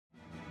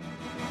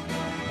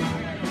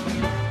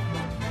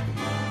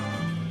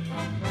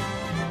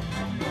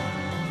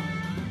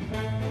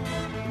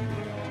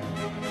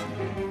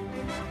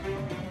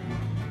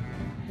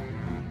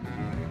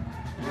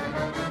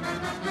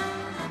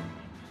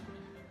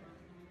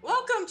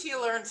Welcome to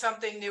You Learn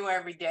Something New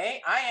Every Day.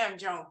 I am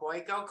Joan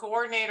Boyko,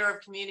 Coordinator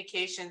of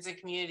Communications and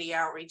Community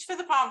Outreach for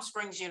the Palm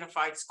Springs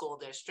Unified School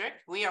District.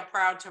 We are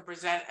proud to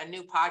present a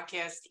new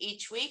podcast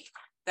each week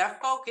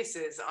that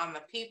focuses on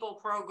the people,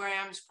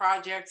 programs,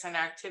 projects, and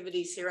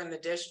activities here in the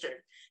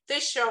district.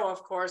 This show,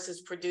 of course,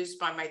 is produced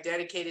by my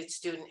dedicated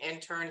student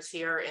interns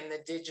here in the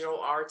Digital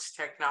Arts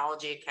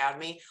Technology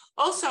Academy,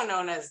 also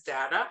known as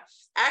DATA,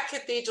 at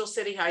Cathedral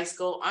City High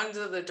School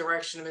under the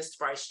direction of Mr.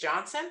 Bryce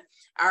Johnson.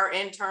 Our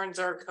interns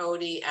are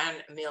Cody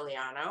and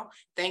Emiliano.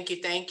 Thank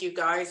you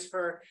guys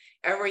for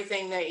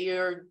everything that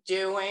you're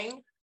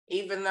doing.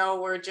 Even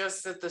though we're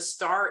just at the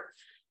start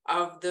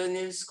of the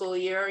new school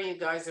year, you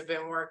guys have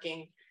been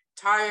working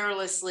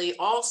tirelessly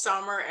all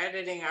summer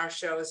editing our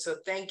shows. So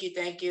thank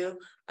you.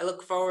 I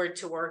look forward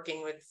to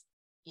working with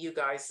you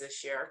guys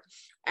this year.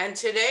 And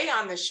today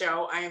on the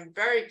show, I am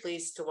very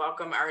pleased to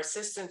welcome our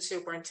Assistant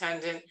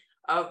Superintendent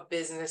of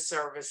Business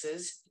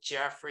Services,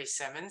 Jeffrey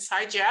Simmons.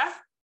 Hi,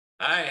 Jeff.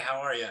 Hi, how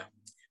are you?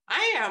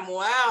 I am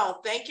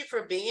well. Thank you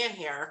for being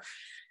here.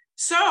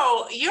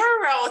 So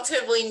you're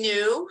relatively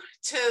new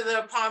to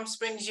the Palm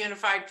Springs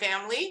Unified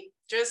family,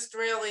 just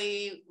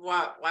really,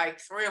 like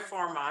 3 or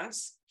 4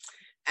 months.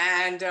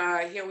 And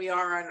here we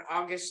are on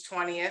August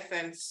 20th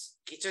and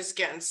just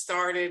getting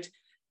started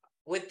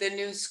with the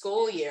new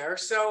school year.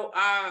 So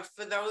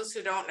for those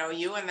who don't know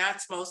you, and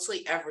that's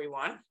mostly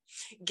everyone,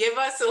 give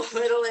us a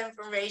little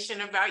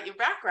information about your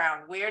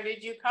background. Where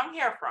did you come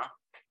here from?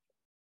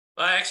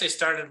 Well, I actually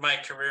started my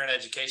career in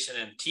education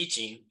and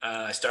teaching.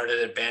 I started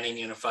at Banning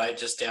Unified,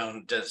 just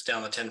down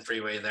the 10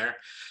 freeway there.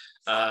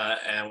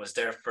 And was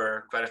there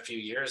for quite a few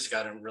years.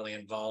 Got really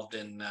involved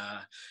in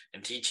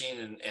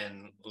teaching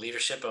and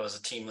leadership. I was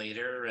a team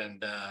leader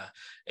and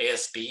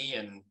ASB,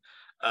 and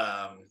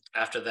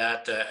after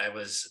that, I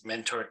was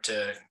mentored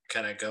to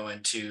kind of go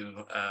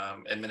into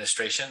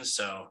administration.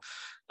 So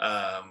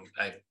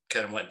I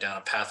kind of went down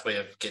a pathway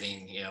of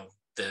getting,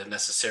 the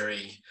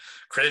necessary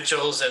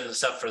credentials and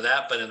stuff for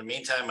that. But in the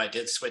meantime, I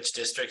did switch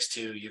districts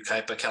to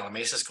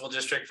Yucaipa-Calamasa School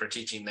District for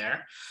teaching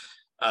there.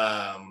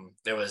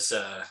 There was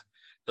a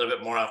little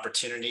bit more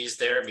opportunities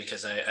there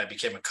because I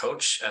became a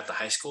coach at the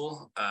high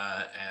school,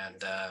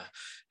 and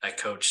I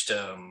coached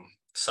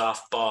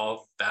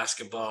softball,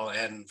 basketball,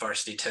 and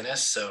varsity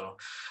tennis. So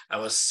I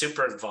was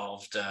super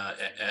involved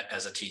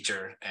as a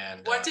teacher.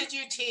 And what did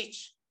you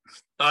teach?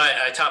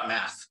 I taught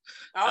math.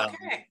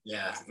 Okay.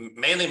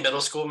 Mainly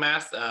middle school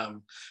math,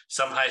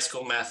 some high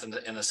school math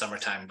in the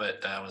summertime,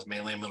 but I was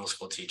mainly a middle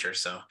school teacher.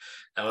 So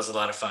that was a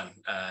lot of fun.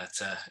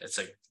 It's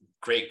a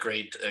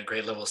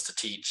great levels to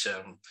teach.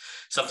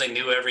 Something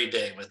new every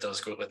day with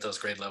those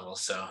grade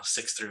levels. So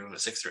 6 through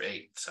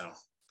 8. So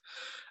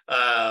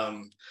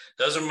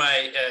those are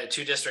my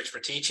 2 districts for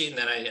teaching.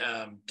 Then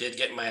I did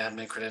get my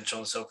admin credential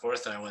and so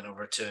forth, and I went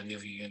over to New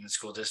View Union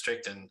School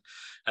District, and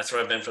that's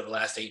where I've been for the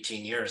last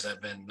 18 years.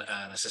 I've been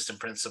an assistant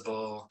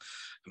principal,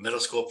 a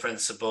middle school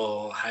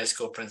principal, high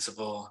school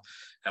principal.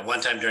 At one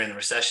time during the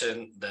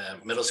recession, the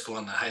middle school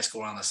and the high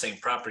school were on the same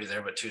property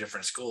there, but 2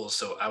 different schools.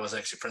 So I was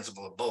actually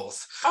principal of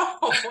both. Oh,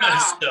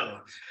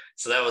 wow.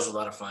 so that was a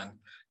lot of fun.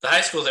 The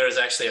high school there is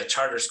actually a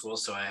charter school,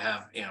 so I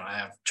have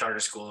charter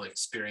school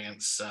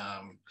experience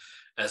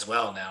as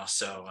well now.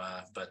 So,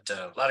 but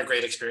a lot of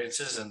great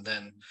experiences, and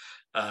then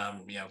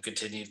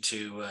continued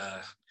to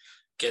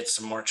get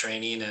some more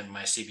training and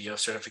my CBO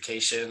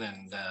certification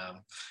and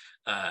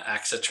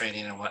AXA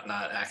training and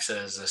whatnot.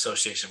 AXA is the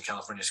Association of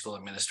California School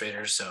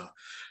Administrators. So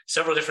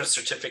several different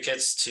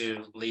certificates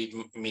to lead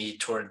me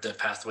toward the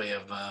pathway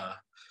of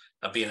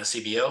being a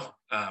CBO,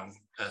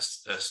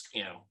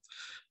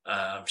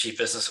 chief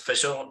business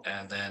official,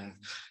 and then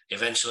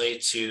eventually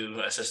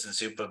to assistant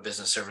super of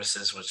business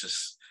services, which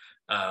is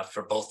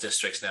for both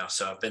districts now.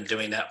 So I've been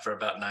doing that for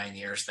about 9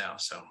 years now.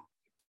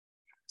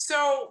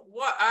 So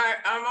what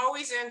I'm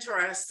always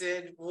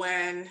interested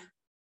when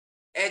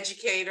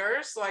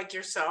educators like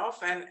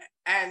yourself, and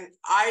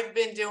I've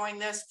been doing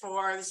this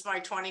is my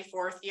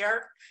 24th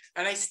year,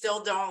 and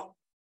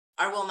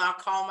I will not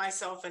call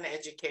myself an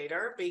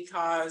educator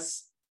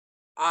because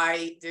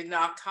I did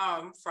not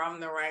come from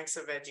the ranks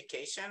of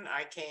education.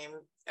 I came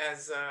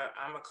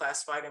I'm a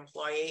classified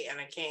employee, and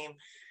I came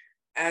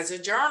as a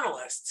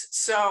journalist.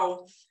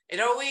 So it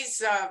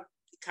always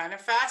kind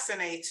of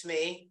fascinates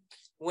me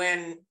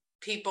when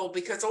people,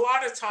 because a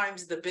lot of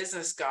times the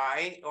business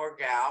guy or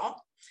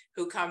gal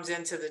who comes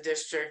into the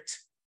district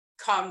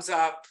comes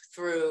up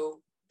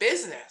through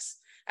business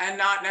and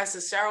not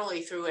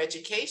necessarily through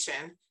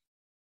education,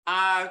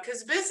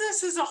 because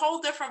business is a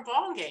whole different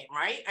ballgame,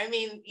 right? I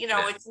mean,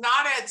 It's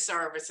not ed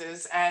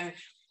services, and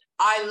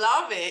I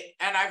love it.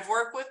 And I've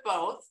worked with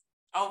both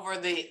over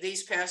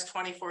these past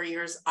 24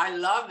 years. I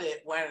love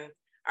it when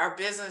our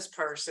business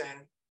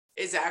person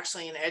is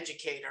actually an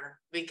educator,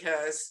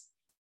 because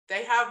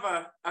they have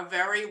a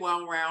very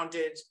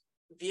well-rounded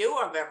view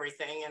of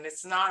everything. And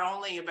it's not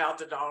only about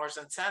the dollars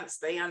and cents.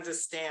 They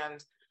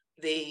understand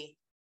the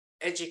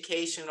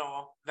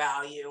educational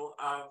value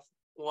of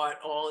what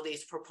all of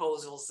these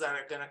proposals that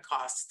are going to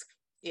cost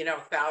you know,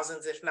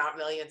 thousands, if not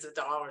millions of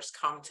dollars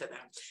come to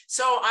them.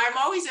 So I'm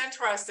always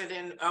interested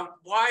in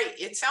why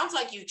it sounds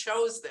like you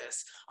chose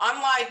this.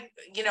 Unlike,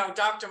 you know,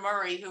 Dr.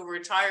 Murray, who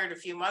retired a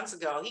few months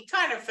ago, he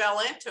kind of fell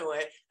into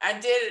it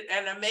and did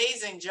an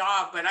amazing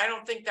job, but I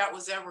don't think that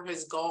was ever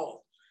his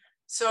goal.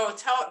 So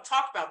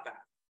talk about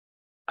that.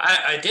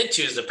 I did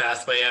choose the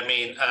pathway. I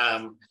mean,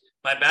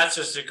 my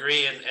bachelor's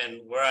degree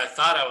and where I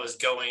thought I was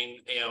going,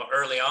 you know,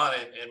 early on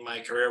in my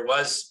career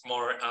was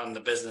more on the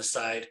business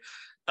side,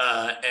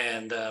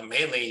 and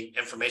mainly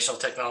informational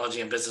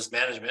technology and business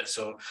management.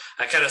 So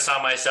I kind of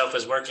saw myself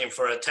as working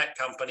for a tech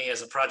company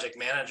as a project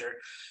manager.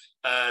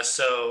 But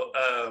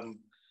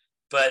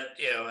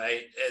you know,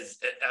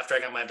 after I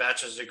got my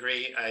bachelor's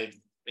degree, I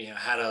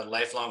had a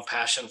lifelong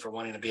passion for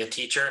wanting to be a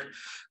teacher.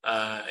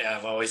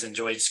 I've always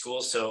enjoyed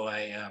school, so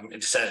I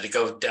decided to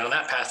go down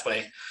that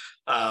pathway.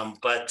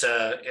 But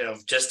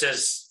just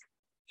as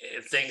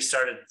things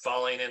started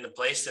falling into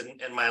place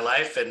in my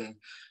life, and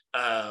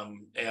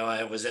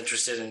I was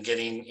interested in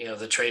getting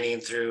the training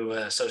through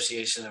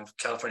Association of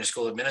California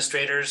School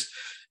Administrators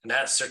and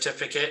that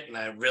certificate, and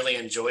I really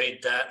enjoyed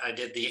that.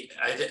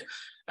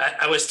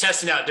 I was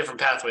testing out different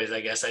pathways,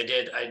 I guess. I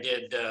did,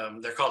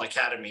 they're called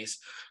academies.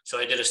 So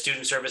I did a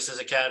student services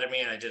academy,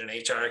 and I did an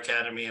HR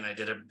academy, and I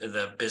did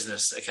the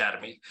business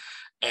academy.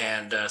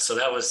 And so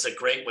that was a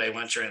great way,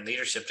 once you're in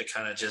leadership, to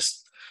kind of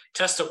just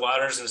test the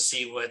waters and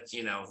see what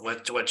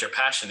your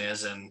passion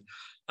is. And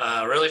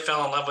really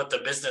fell in love with the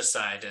business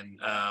side.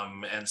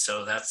 And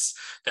so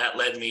that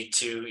led me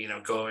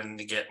to, going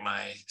to get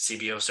my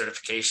CBO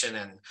certification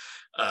and,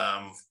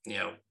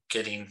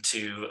 getting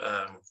to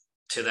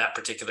that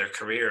particular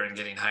career and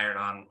getting hired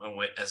on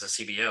as a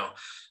CBO.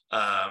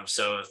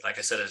 So like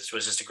I said, it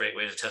was just a great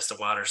way to test the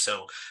water.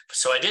 So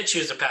I did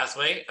choose a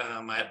pathway,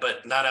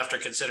 but not after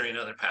considering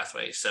other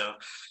pathways. So,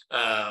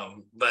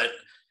 but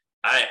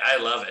I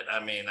love it.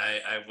 I mean,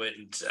 I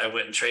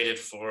wouldn't trade it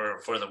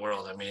for the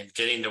world. I mean,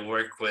 getting to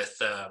work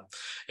with,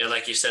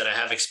 like you said, I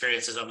have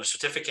experiences on the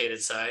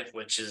certificated side,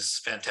 which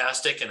is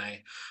fantastic. And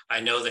I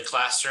know the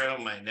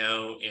classroom. I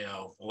know,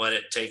 what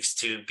it takes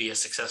to be a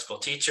successful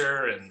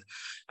teacher, and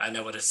I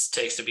know what it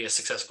takes to be a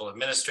successful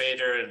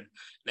administrator. And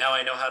now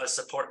I know how to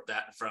support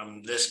that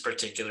from this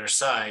particular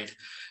side.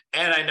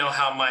 And I know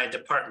how my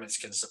departments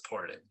can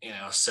support it,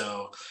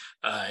 so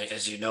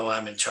as you know,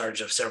 I'm in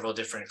charge of several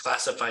different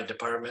classified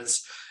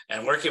departments,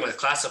 and working with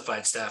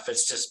classified staff,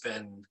 it's just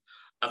been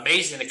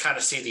amazing to kind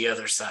of see the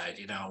other side.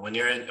 When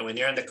you're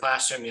in the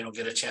classroom, you don't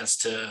get a chance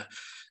to,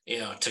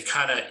 to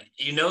kind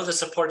of, the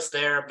support's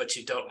there, but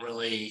you don't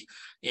really,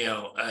 you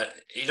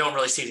don't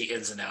really see the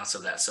ins and outs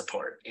of that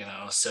support,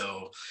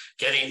 so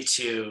getting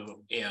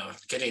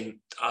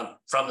on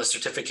from the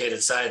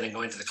certificated side and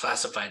going to the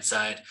classified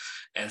side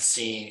and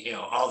seeing,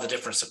 all the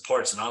different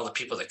supports and all the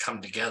people that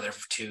come together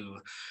to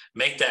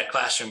make that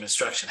classroom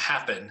instruction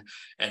happen,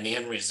 and the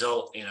end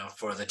result,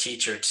 for the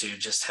teacher to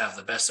just have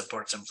the best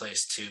supports in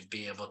place to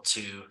be able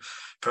to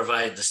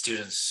provide the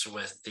students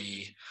with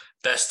the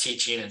best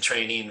teaching and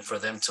training for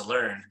them to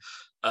learn,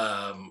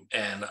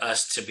 and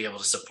us to be able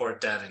to support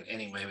that in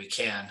any way we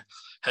can,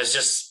 has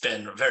just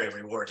been very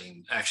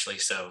rewarding, actually.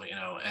 So,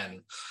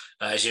 and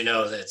as you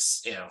know,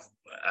 that's,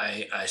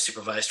 I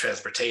supervise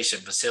transportation,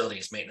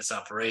 facilities, maintenance,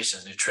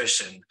 operations,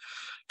 nutrition,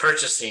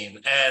 purchasing,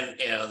 and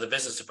the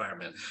business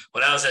department.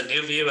 When I was at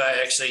Newview,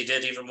 I actually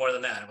did even more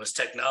than that. It was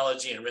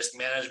technology and risk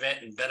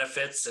management and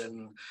benefits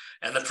and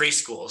the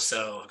preschool.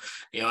 So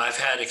I've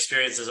had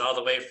experiences all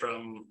the way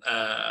from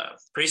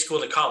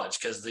preschool to college,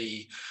 because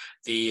the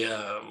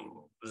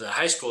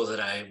high school that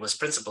I was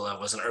principal of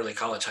was an early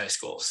college high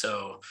school.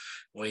 So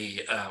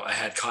I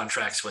had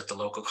contracts with the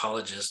local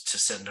colleges to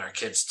send our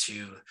kids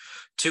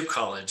to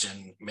college,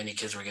 and many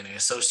kids were getting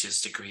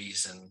associate's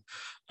degrees and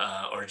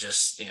or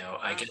just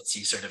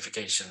IGETC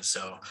certification.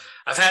 So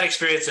I've had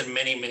experience in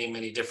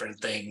many different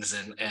things,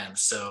 and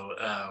so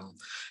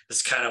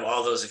it's kind of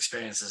all those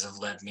experiences have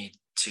led me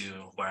to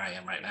where I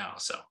am right now.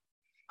 So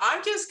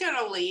I'm just going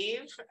to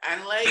leave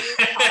and let you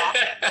talk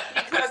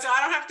because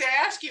I don't have to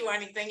ask you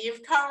anything.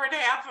 You've covered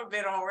half of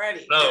it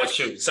already. Oh,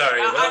 shoot. Sorry.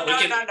 Well, we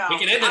can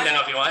end it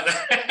now if you want.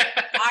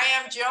 I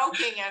am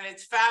joking, and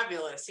it's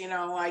fabulous.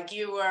 Like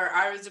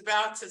I was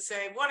about to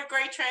say, what a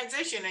great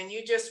transition. And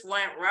you just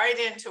went right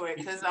into it,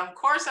 because of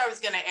course I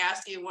was going to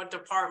ask you what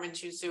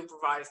department you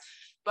supervise.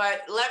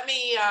 But let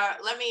me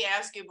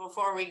ask you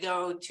before we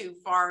go too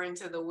far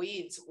into the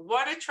weeds,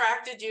 what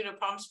attracted you to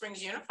Palm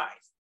Springs Unified?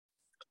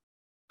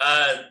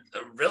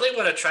 Really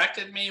what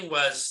attracted me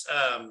was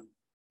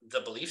the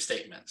belief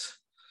statements.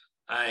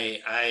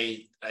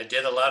 I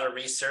did a lot of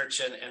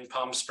research in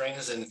Palm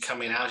Springs and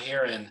coming out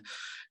here, and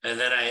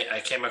then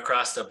I came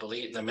across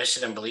the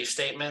mission and belief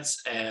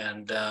statements,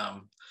 and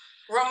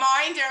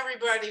remind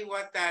everybody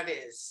what that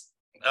is.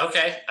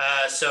 Okay,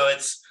 so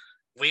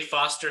we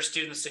foster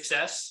student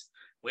success.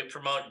 We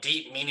promote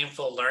deep,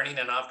 meaningful learning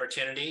and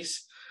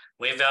opportunities.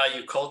 We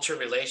value culture,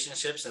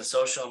 relationships, and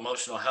social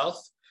emotional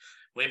health.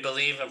 We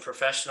believe in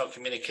professional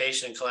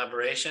communication and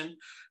collaboration.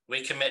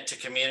 We commit to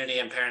community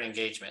and parent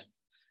engagement.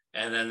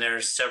 And then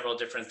there's several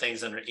different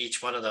things under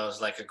each one of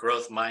those, like a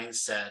growth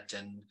mindset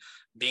and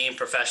being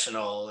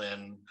professional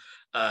and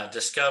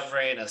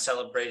discovering and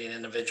celebrating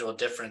individual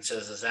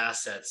differences as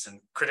assets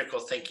and critical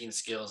thinking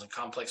skills and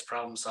complex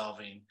problem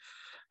solving,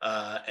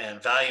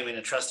 and valuing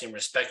and trusting,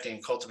 respecting,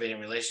 and cultivating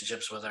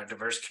relationships with our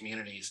diverse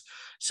communities.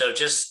 So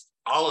just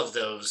all of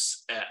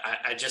those,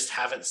 I just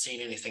haven't seen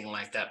anything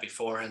like that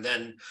before. And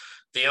then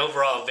the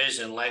overall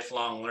vision,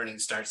 lifelong learning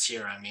starts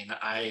here. I mean,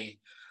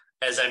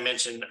 as I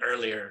mentioned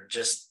earlier,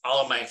 just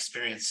all of my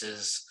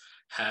experiences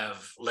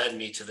have led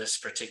me to this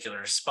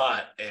particular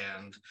spot.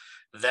 And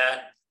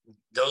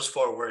those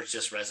 4 words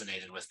just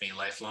resonated with me.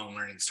 Lifelong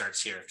learning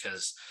starts here,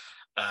 because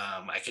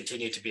I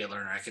continue to be a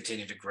learner. I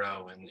continue to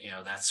grow, and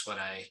that's what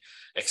I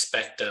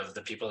expect of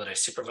the people that I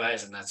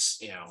supervise, and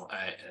that's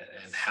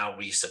and how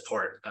we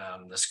support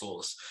the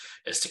schools,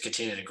 is to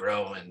continue to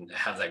grow and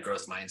have that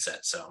growth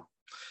mindset. So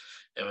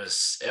it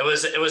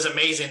was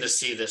amazing to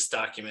see this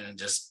document and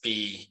just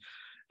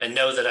and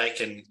know that I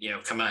can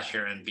come out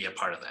here and be a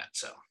part of that.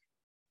 So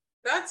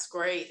That's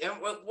great. And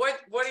what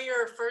are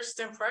your first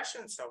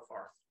impressions so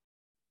far?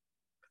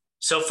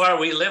 So far,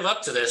 we live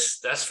up to this,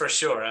 that's for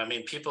sure. I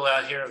mean, people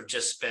out here have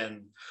just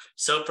been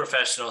so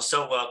professional,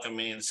 so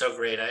welcoming, and so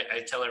great.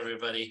 I tell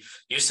everybody,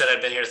 you said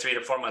I've been here 3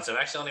 to 4 months. I've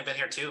actually only been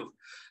here 2.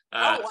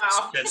 Oh,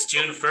 wow. Since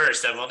June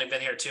 1st, I've only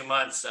been here 2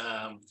 months.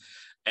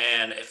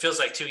 And it feels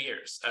like 2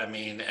 years. I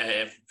mean,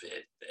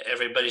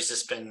 everybody's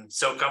just been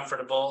so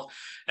comfortable.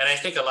 And I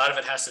think a lot of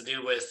it has to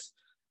do with,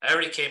 I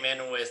already came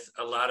in with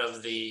a lot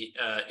of the,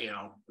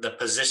 the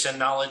position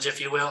knowledge, if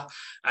you will.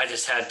 I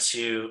just had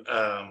to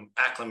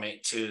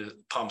acclimate to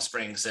Palm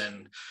Springs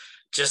and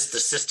just the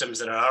systems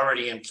that are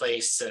already in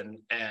place. And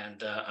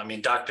I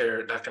mean,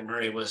 Dr.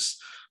 Murray was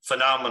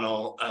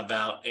phenomenal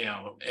about,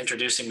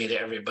 introducing me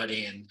to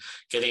everybody and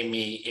getting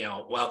me,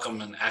 welcome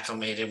and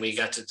acclimated. We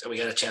got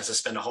a chance to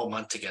spend a whole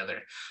month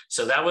together.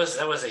 So that was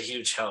a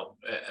huge help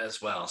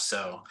as well.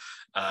 So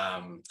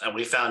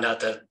we found out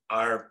that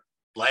our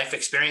life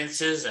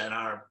experiences and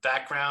our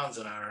backgrounds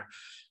and our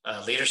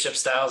leadership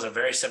styles are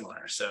very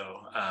similar. So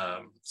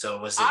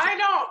it was.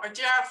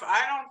 Jeff,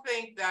 I don't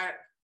think that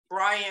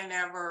Brian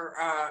ever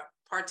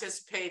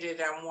participated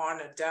and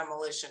won a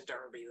demolition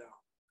derby, though.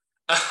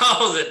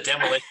 Oh, the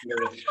demolition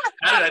derby.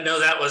 How did I know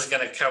that was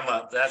going to come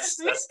up? That's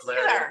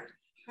hilarious.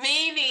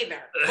 Me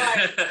neither.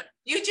 But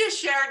you just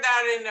shared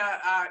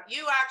that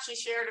you actually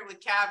shared it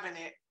with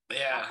Cabinet.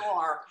 Yeah.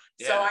 Before,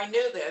 so I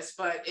knew this,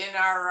 but in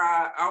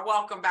our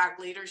welcome back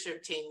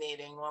leadership team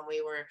meeting, when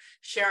we were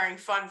sharing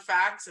fun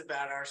facts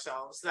about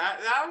ourselves, that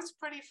was a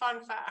pretty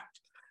fun fact.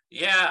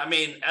 Yeah, I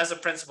mean, as a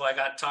principal, I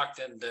got talked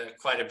into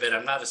quite a bit.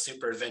 I'm not a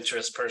super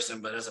adventurous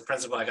person, but as a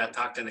principal, I got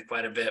talked into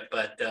quite a bit.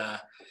 But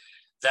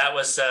that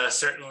was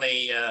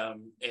certainly,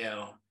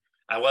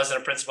 I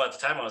wasn't a principal at the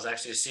time. I was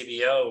actually a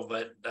CBO,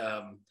 but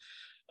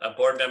a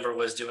board member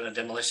was doing a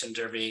demolition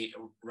derby,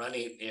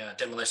 running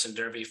demolition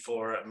derby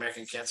for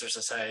American Cancer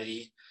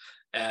Society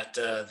at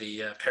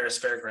the Paris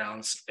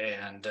Fairgrounds,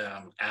 and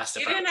asked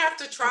if you didn't have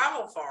to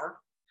travel far.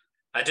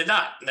 I did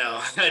not.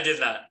 No, I did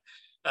not.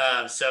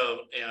 So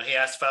he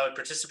asked if I would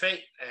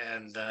participate,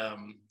 and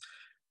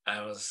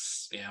I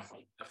was,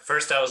 at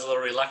first I was a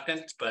little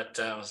reluctant, but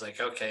I was like,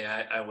 okay,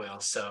 I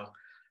will. So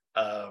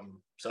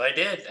I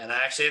did, and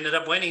I actually ended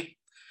up winning.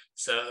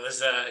 So it was,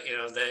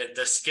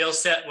 the skill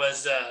set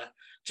was.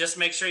 Just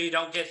make sure you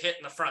don't get hit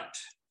in the front.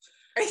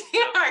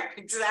 Yeah,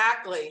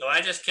 exactly. So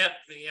I just kept,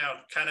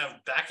 kind of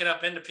backing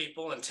up into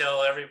people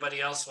until everybody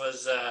else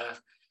was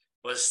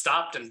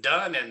stopped and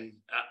done. And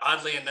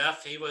oddly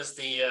enough, he was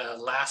the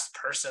last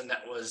person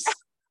that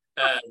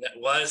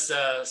was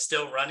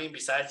still running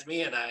besides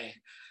me, and I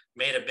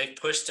made a big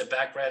push to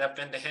back right up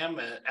into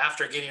him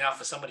after getting off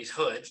of somebody's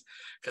hood,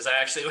 because I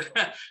actually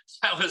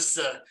that was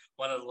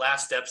one of the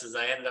last steps. Is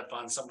I ended up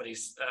on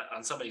somebody's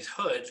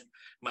hood,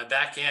 my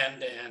back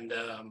end, and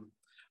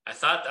I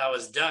thought I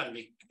was done,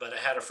 but I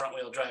had a front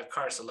wheel drive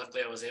car, so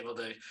luckily I was able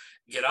to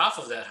get off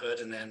of that hood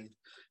and then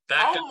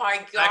back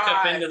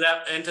up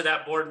into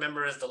that board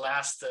member as the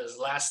last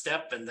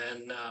step, and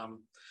then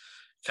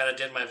kind of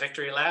did my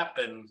victory lap,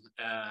 and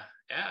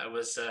it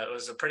was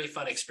a pretty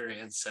fun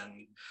experience,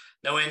 and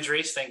no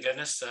injuries, thank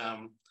goodness.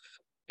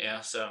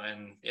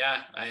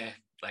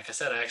 Like I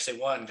said, I actually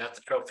won, got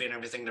the trophy and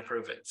everything to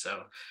prove it.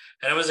 So,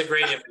 and it was a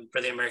great event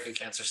for the American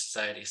Cancer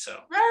Society. So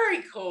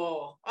very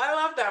cool. I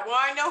love that. Well,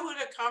 I know who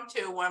to come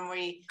to when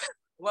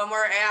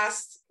we're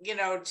asked,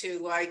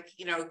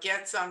 to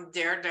get some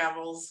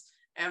daredevils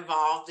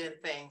involved in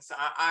things.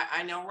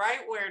 I know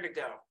right where to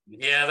go.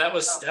 Yeah, that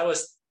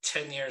was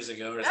 10 years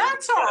ago. Or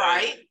That's all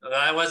right.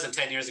 That wasn't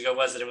 10 years ago,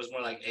 was it? It was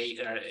more like 8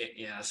 or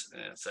 8,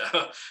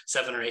 so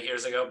 7 or 8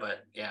 years ago,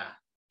 but yeah.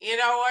 You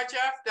know what,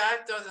 Jeff?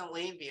 That doesn't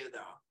leave you, though.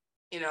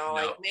 No.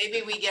 Like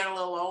maybe we get a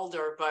little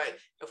older, but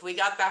if we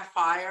got that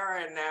fire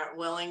and that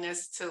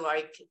willingness to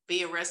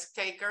be a risk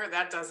taker,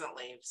 that doesn't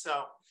leave.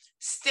 So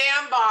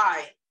stand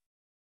by.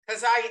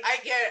 Because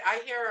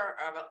I hear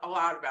a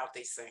lot about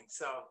these things.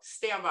 So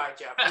stand by,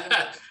 Jeff.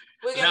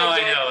 We're No, gonna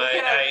I know.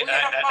 we're gonna And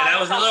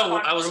find some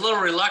fun. I was a little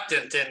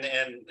reluctant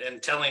in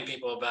telling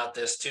people about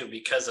this too,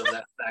 because of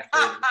that fact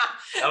that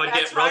I would get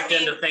That's right. roped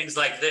into things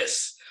like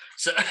this.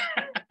 So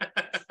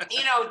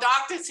You know,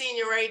 Dr.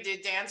 Senior Ray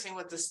did Dancing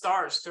with the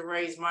Stars to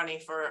raise money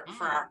for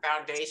our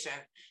foundation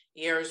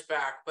years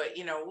back. But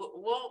you know,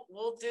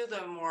 we'll do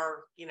the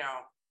more, you know,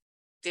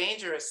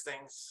 dangerous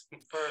things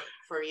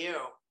for you.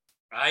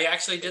 I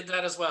actually did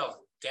that as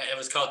well. It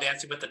was called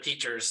Dancing with the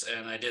Teachers,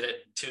 and I did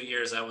it 2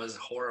 years. I was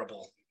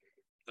horrible.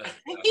 But,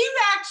 He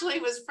actually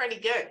was pretty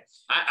good.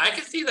 I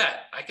can see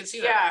that. I can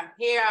see that.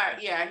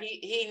 Yeah.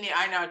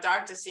 I know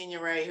Dr.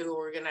 Senior Ray, who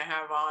we're gonna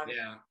have on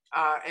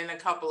in a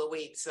couple of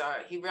weeks.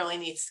 He really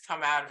needs to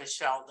come out of his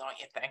shell, don't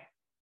you think?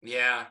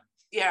 Yeah.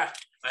 Yeah.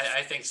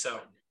 I think so.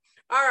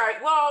 All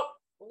right. Well,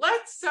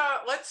 let's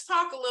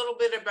talk a little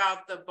bit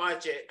about the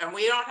budget, and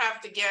we don't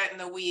have to get in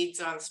the weeds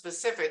on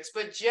specifics,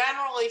 but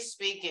generally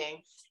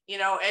speaking, you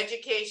know,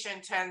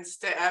 education tends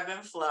to ebb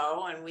and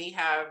flow, and we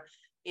have,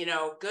 you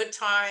know, good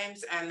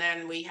times, and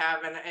then we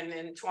have, and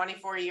in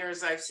 24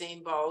 years, I've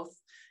seen both,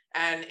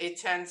 and it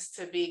tends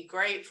to be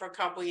great for a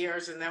couple of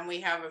years, and then we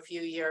have a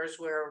few years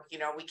where, you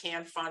know, we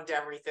can't fund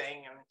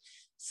everything, and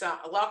so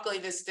luckily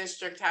this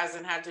district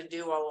hasn't had to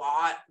do a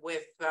lot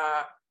with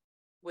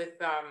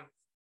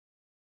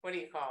what do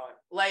you call it,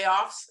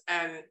 layoffs,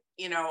 and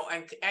you know,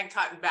 and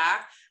cutting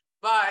back,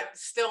 but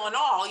still in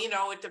all, you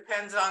know, it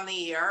depends on the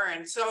year.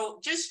 And so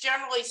just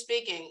generally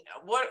speaking,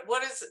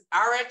 what is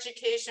our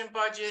education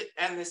budget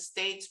and the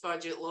state's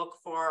budget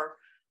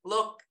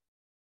look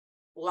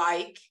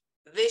like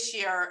this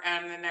year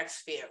and the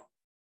next few?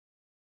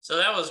 So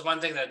that was one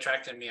thing that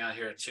attracted me out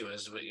here too,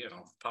 is, you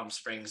know, Palm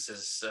Springs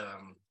is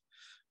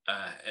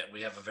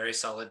we have a very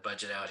solid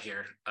budget out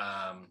here.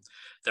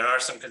 There are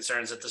some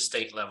concerns at the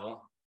state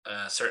level.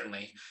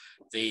 Certainly,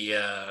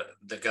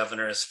 the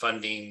governor is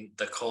funding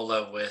the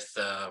COLA with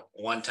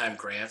one-time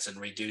grants, and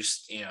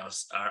reduced, you know,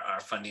 our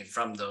funding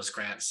from those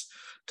grants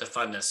to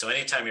fund this. So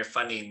anytime you're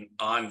funding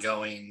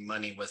ongoing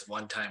money with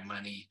one-time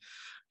money,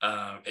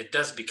 it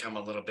does become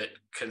a little bit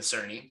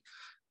concerning.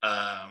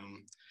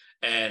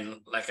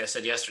 And like I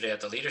said yesterday at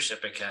the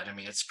Leadership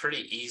Academy, it's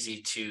pretty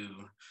easy to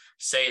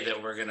say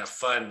that we're going to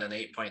fund an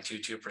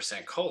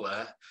 8.22%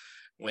 COLA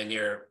when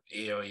you're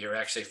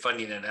actually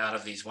funding it out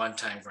of these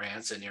one-time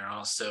grants, and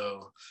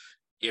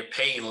you're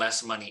paying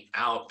less money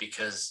out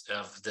because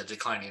of the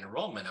declining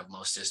enrollment of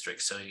most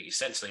districts. So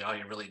essentially all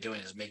you're really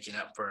doing is making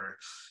up for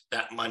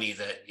that money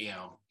that, you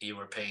know, you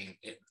were paying,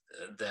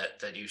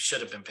 that you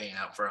should have been paying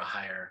out for a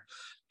higher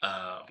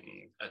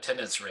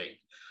attendance rate.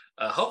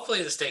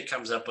 Hopefully the state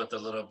comes up with a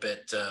little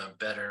bit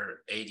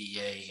better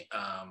ADA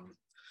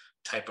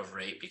type of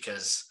rate,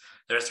 because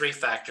there are three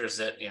factors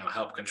that, you know,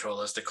 help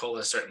control us. The COLA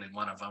is certainly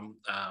one of them,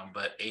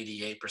 but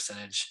ADA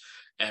percentage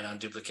and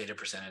unduplicated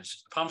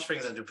percentage. Palm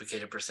Springs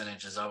unduplicated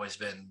percentage has always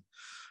been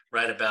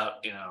right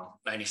about, you know,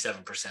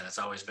 97%. It's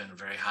always been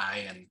very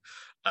high. And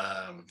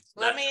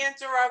let me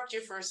interrupt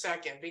you for a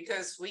second,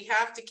 because we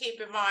have to keep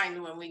in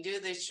mind when we do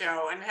this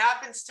show, and it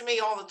happens to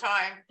me all the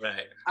time,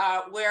 right?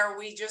 Where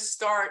we just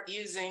start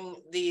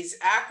using these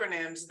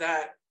acronyms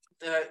that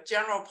the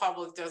general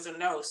public doesn't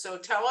know. So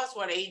tell us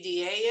what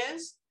ADA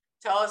is.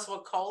 Tell us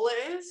what COLA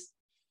is,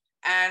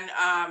 and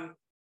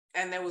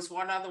there was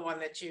one other one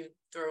that you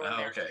threw in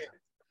there. Okay. Too.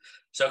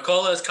 So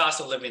COLA is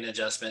cost of living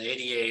adjustment.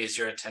 ADA is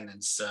your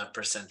attendance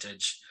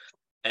percentage,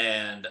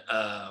 and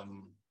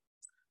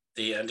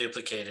the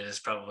unduplicated is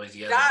probably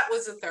the other. That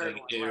was the third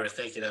one you were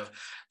thinking of.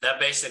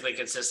 That basically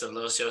consists of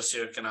low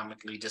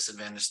socioeconomically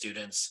disadvantaged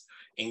students,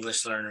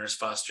 English learners,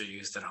 foster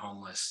youth, and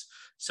homeless.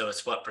 So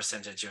it's what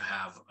percentage you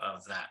have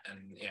of that,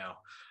 and you know.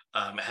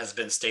 It has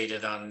been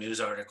stated on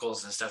news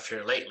articles and stuff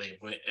here lately.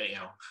 You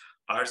know,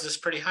 ours is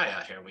pretty high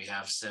out here. We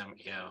have some,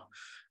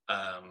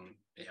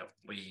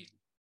 we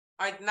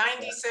like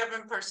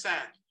 97%.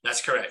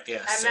 That's correct.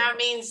 Yes, and that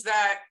means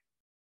that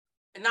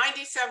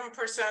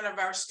 97% of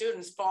our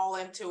students fall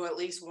into at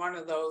least one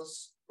of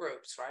those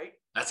groups, right?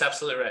 That's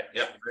absolutely right.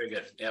 Yep, very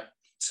good. Yep.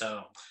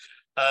 So,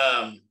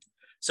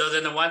 so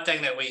then the one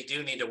thing that we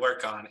do need to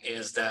work on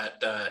is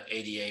that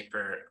ADA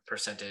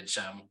percentage.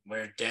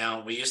 We're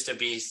down. We used to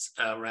be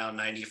around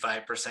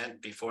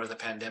 95% before the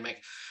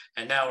pandemic,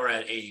 and now we're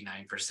at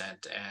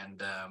 89%.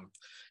 And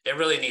it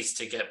really needs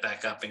to get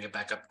back up, and get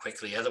back up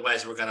quickly.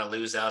 Otherwise, we're going to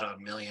lose out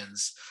on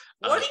millions.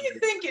 What do you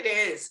think it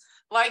is?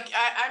 Like,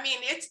 I mean,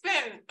 it's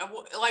been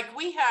like,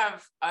 we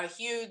have a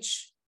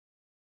huge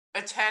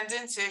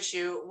attendance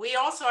issue. We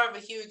also have a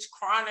huge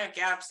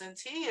chronic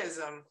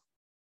absenteeism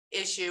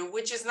issue,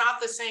 which is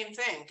not the same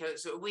thing,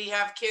 because we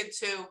have kids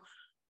who,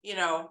 you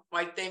know,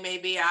 like they may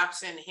be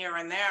absent here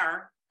and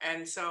there,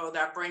 and so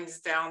that brings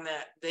down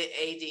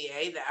the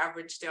ADA, the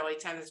average daily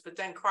attendance. But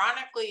then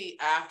chronically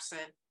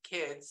absent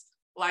kids,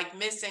 like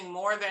missing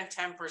more than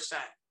 10%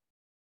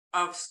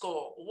 of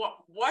school,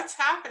 what's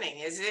happening?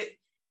 Is it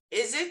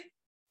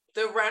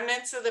the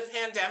remnants of the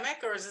pandemic,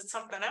 or is it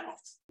something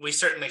else? We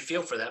certainly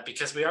feel for that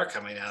because we are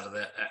coming out of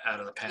the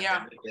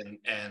Yeah, pandemic,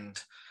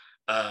 and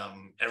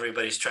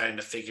everybody's trying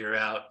to figure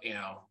out,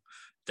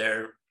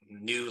 their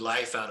new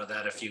life out of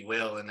that, if you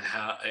will, and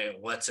how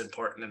what's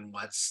important and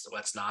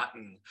what's not,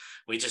 and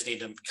we just need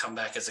to come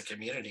back as a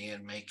community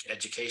and make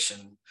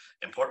education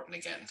important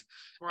again.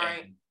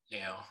 right. And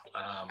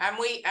And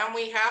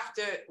we have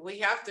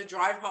to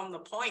drive home the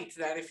point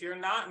that if you're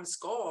not in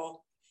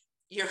school,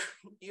 you're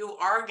you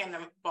are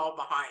gonna fall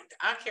behind.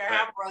 I don't care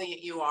how right,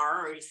 brilliant you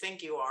are, or you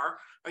think you are,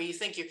 or you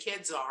think your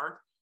kids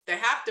are. They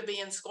have to be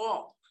in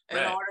school in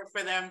right. order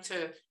for them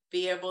to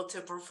be able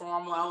to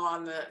perform well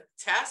on the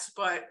test.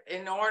 But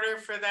in order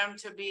for them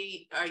to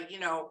be,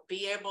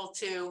 be able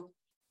to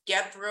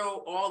get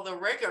through all the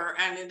rigor,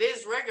 and it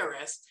is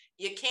rigorous,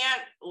 you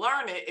can't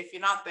learn it if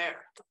you're not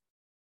there.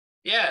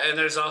 Yeah, and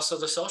there's also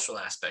the social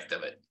aspect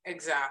of it.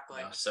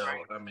 Exactly. So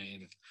I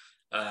mean,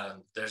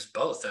 there's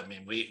both. I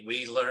mean,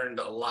 we learned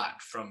a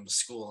lot from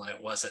school, and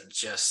it wasn't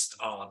just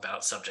all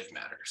about subject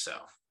matter. So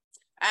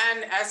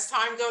And as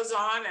time goes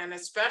on, and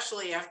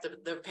especially after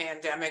the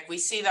pandemic, we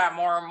see that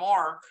more and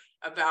more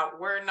about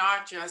we're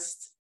not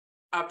just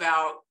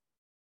about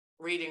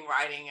reading,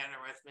 writing, and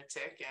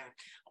arithmetic and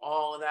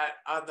all of that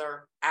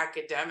other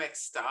academic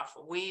stuff.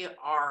 We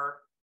are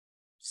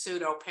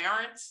pseudo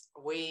parents.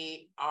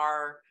 We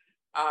are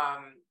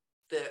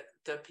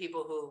the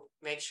people who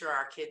make sure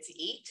our kids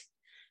eat,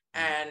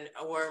 and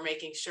we're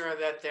making sure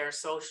that their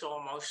social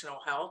emotional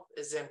health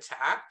is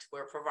intact.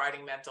 We're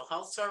providing mental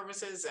health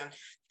services, and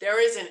there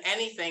isn't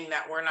anything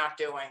that we're not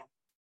doing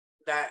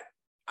that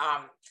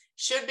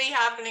should be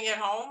happening at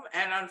home,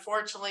 and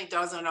unfortunately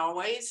doesn't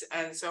always.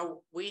 And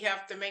so we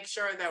have to make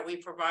sure that we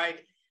provide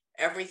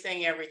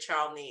everything every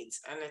child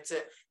needs, and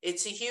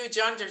it's a huge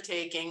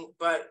undertaking,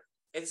 but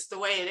it's the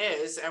way it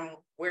is, and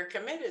we're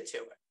committed to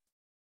it.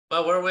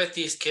 well, we're with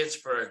these kids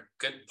for a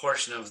good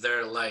portion of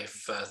their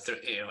life, through,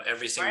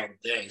 every single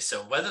Right. day.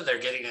 So whether they're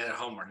getting it at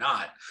home or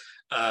not,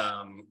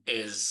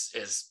 is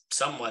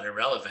somewhat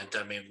irrelevant.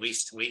 I mean,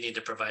 we need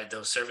to provide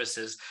those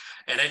services,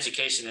 and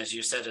education, as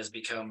you said, has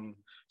become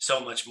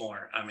so much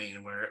more. I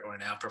mean, we're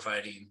now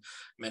providing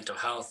mental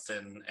health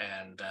and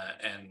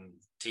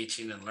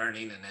teaching and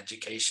learning and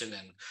education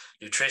and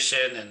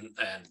nutrition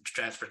and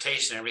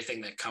transportation,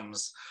 everything that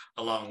comes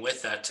along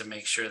with that, to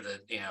make sure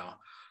that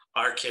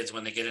our kids,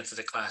 when they get into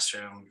the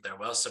classroom, they're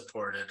well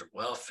supported,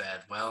 well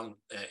fed,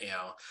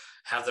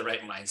 have the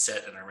right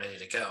mindset and are ready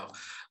to go.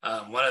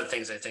 One of the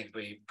things I think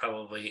we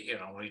probably,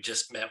 we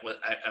just met with,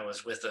 I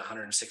was with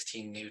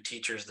 116 new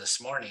teachers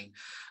this morning,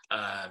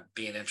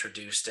 being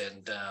introduced,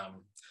 and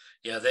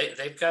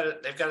they've got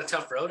a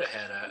tough road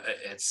ahead.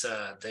 It's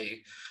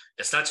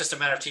not just a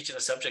matter of teaching a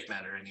subject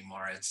matter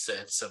anymore. It's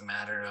a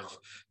matter of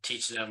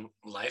teaching them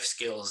life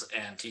skills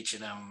and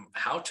teaching them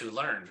how to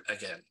learn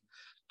again.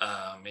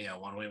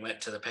 When we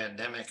went to the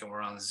pandemic and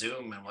we're on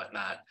Zoom and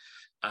whatnot,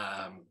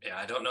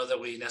 I don't know that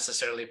we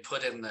necessarily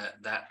put in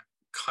that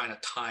kind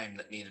of time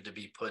that needed to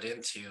be put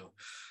into,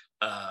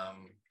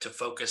 to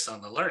focus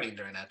on the learning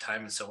during that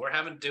time. And so we're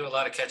having to do a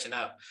lot of catching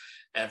up.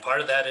 And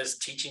part of that is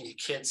teaching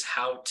kids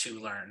how to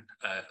learn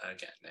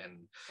again.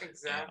 And,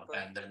 Exactly.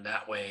 and then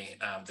that way,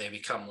 they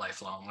become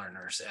lifelong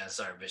learners,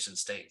 as our vision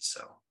states.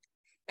 So.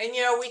 And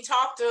we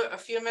talked a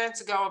few minutes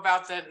ago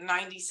about the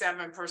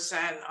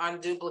 97%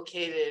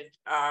 unduplicated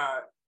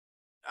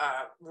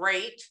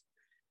rate,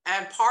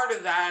 and part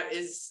of that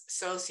is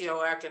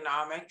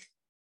socioeconomic,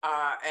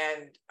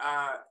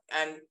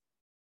 and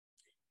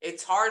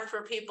it's hard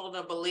for people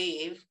to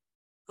believe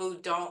who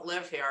don't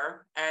live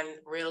here and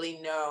really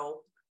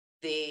know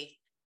the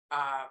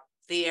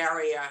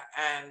area.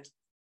 And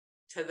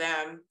to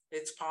them,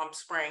 it's Palm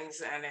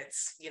Springs, and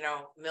it's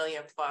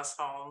million plus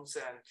homes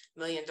and $1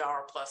 million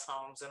plus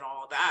homes and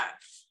all of that.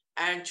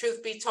 And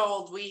truth be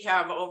told, we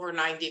have over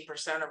 90%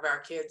 of our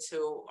kids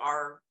who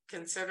are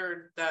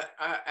considered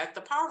at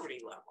the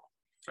poverty level.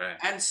 Right.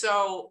 And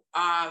so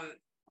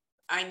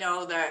I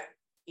know that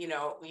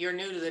you're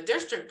new to the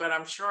district, but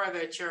I'm sure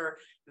that you're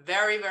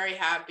very, very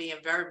happy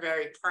and very,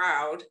 very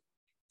proud,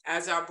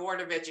 as our Board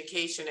of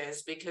Education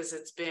is, because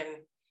it's been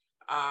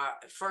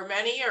for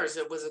many years,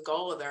 it was a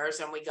goal of theirs,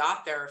 and we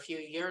got there a few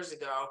years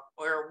ago,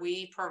 where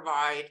we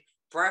provide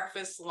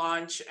breakfast,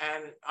 lunch,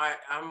 and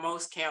on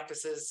most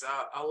campuses,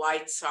 a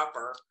light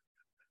supper,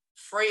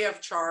 free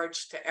of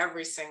charge to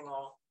every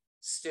single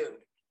student.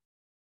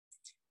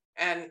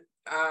 And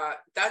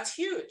that's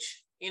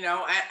huge,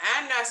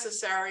 and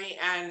necessary.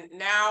 And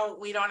now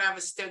we don't have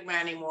a stigma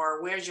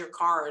anymore. Where's your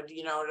card,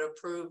 to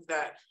prove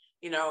that,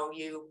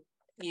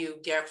 you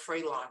get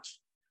free lunch.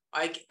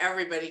 Like,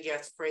 everybody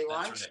gets free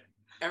lunch. That's right.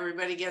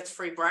 Everybody gets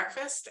free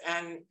breakfast.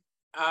 And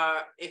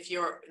if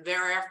you're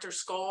there after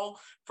school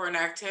for an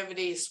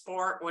activity,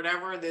 sport,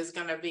 whatever, there's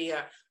going to be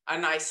a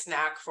nice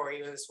snack for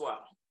you as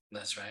well.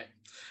 That's right.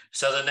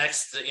 So the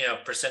next,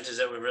 percentage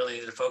that we really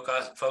need to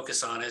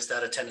focus on is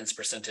that attendance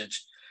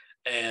percentage.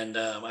 And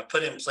I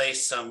put in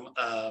place some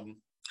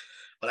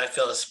what I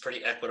feel is a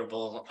pretty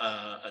equitable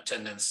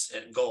attendance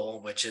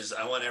goal, which is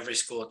I want every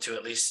school to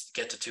at least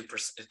get to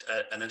 2%,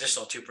 an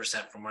additional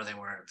 2% from where they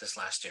were this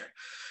last year.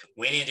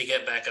 We need to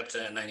get back up to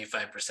that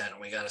 95%, and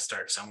we got to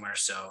start somewhere.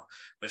 So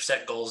we've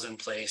set goals in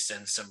place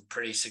and some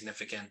pretty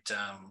significant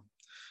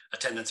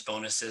attendance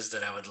bonuses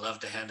that I would love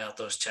to hand out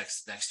those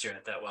checks next year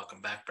at that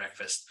welcome back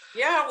breakfast.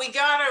 Yeah, we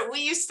got it.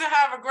 We used to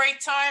have a great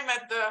time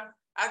at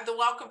the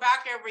welcome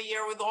back every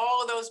year with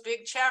all of those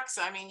big checks.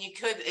 I mean, you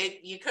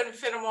couldn't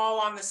fit them all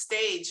on the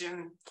stage,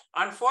 and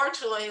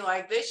unfortunately,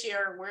 like this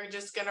year, we're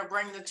just going to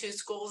bring the 2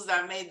 schools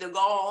that made the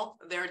goal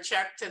their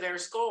check to their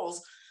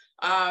schools,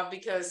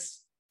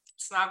 because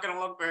it's not going to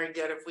look very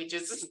good if we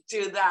just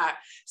do that.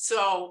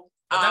 So.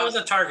 But that was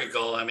a target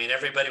goal. I mean,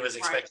 everybody was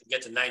expecting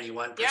Right. to get to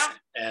 91%, Yeah.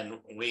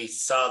 and we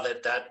saw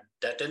that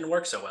didn't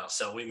work so well.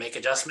 So we make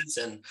adjustments,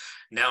 and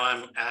now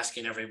I'm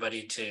asking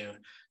everybody to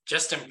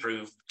just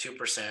improve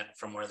 2%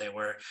 from where they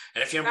were.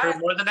 And if you improve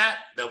more than that,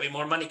 there'll be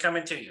more money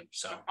coming to you.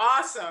 So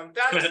awesome.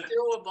 That's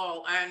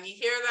doable. And you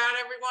hear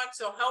that, everyone?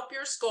 So help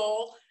your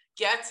school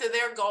get to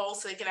their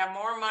goals so they can have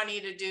more money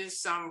to do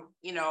some,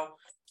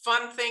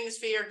 fun things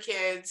for your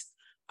kids.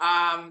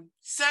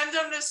 Send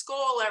them to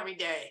school every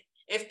day.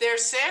 If they're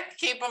sick,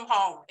 keep them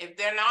home. If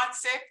they're not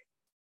sick,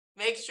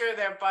 make sure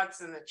their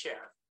butt's in the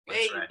chair. There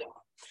you go.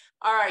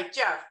 All right,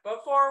 Jeff,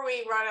 before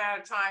we run out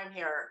of time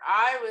here,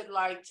 I would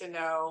like to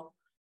know,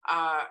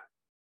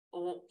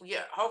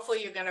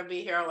 hopefully you're going to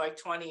be here like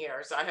 20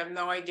 years. I have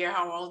no idea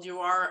how old you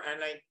are,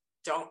 and I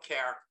don't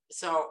care.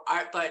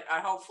 But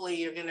hopefully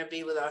you're going to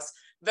be with us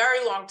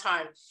very long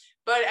time.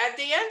 But at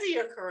the end of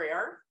your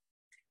career,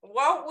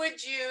 what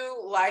would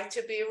you like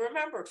to be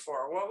remembered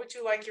for? What would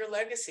you like your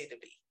legacy to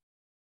be?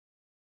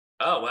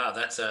 Oh, wow.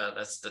 That's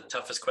the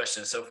toughest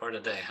question so far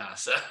today, huh?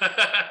 So,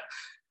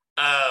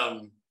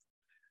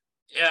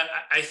 yeah,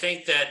 I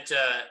think that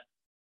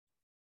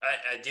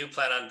I do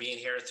plan on being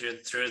here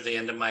through the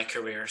end of my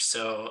career.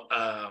 So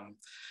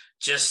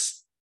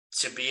just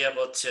to be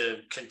able to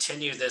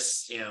continue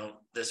this,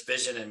 this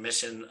vision and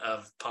mission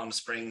of Palm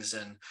Springs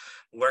and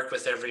work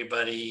with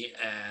everybody,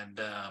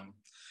 and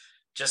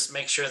just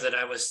make sure that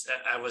I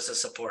was a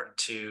support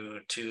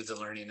to the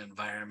learning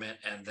environment,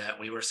 and that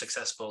we were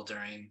successful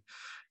during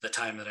the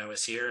time that I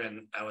was here,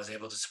 and I was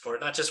able to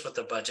support not just with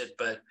the budget,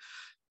 but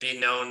be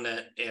known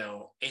that,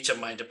 each of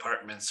my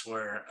departments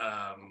were,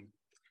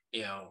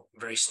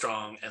 very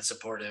strong and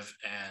supportive,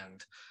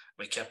 and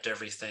we kept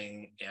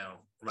everything,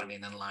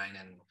 running in line,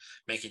 and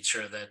making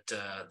sure that,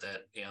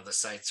 the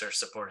sites are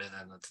supported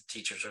and that the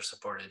teachers are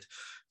supported.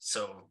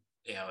 So,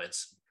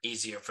 it's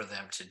easier for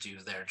them to do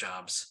their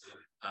jobs.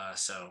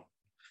 So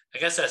I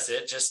guess that's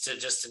it. Just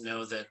to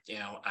know that,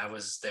 I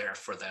was there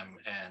for them,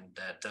 and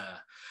that,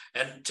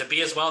 and to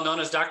be as well known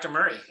as Dr.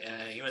 Murray.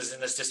 He was in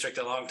this district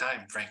a long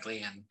time,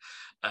 frankly, and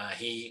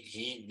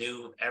he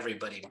knew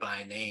everybody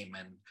by name,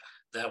 and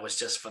that was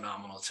just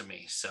phenomenal to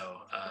me.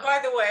 So, by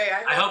the way,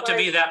 I hope to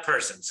be that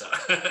person. So,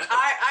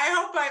 I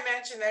hope I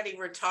mentioned that he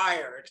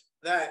retired.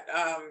 That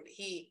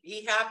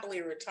he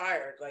happily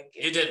retired. Like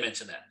you did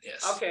mention that,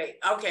 yes. Okay.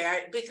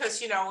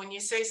 Because when you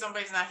say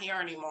somebody's not here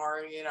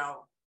anymore,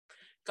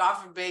 God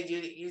forbid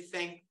you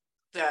think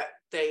that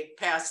they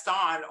passed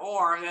on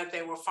or that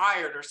they were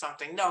fired or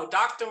something. No,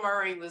 Dr.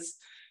 Murray was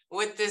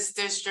with this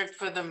district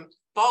for the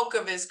bulk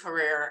of his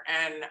career,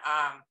 and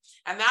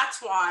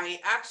that's why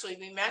actually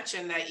we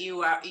mentioned that you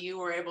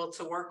were able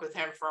to work with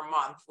him for a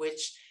month,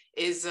 which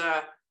is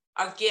a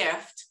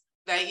gift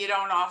that you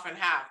don't often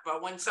have.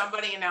 But when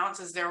somebody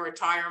announces their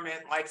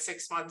retirement like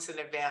 6 months in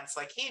advance,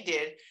 like he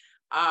did,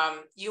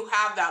 you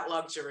have that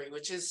luxury,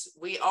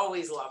 we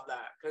always love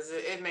that, because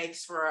it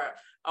makes for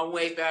a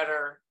way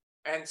better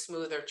and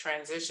smoother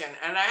transition.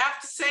 And I have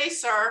to say,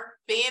 sir,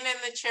 being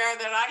in the chair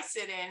that I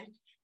sit in,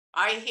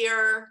 I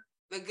hear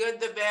the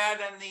good, the bad,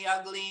 and the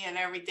ugly, and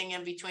everything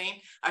in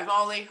between. I've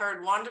only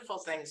heard wonderful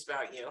things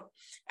about you,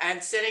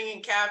 and sitting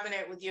in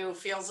cabinet with you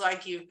feels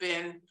like you've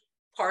been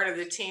part of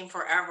the team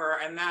forever,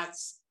 and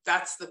that's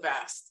the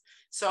best.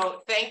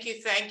 So thank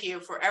you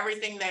for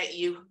everything that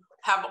you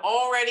have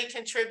already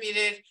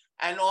contributed,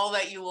 and all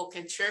that you will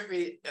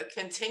continue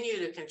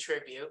to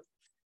contribute.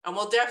 And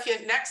we'll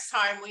definitely, next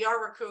time, we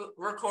are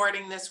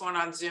recording this one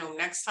on Zoom.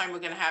 Next time we're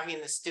going to have you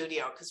in the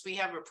studio, because we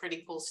have a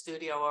pretty cool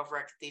studio over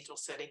at Cathedral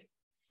City.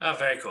 Oh,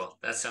 very cool.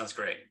 That sounds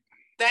great.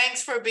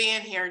 Thanks for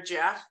being here,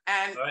 Jeff.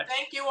 And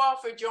thank you all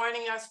for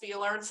joining us. You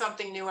learn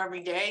something new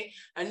every day.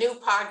 A new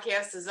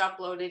podcast is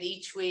uploaded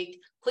each week.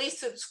 Please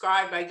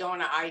subscribe by going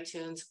to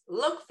iTunes.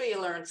 Look for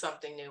You Learn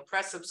Something New.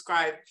 Press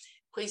subscribe.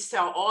 Please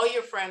tell all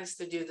your friends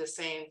to do the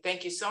same.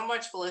 Thank you so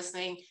much for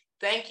listening.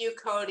 Thank you,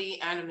 Cody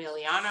and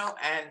Emiliano.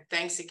 And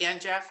thanks again,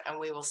 Jeff. And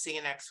we will see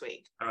you next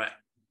week. All right.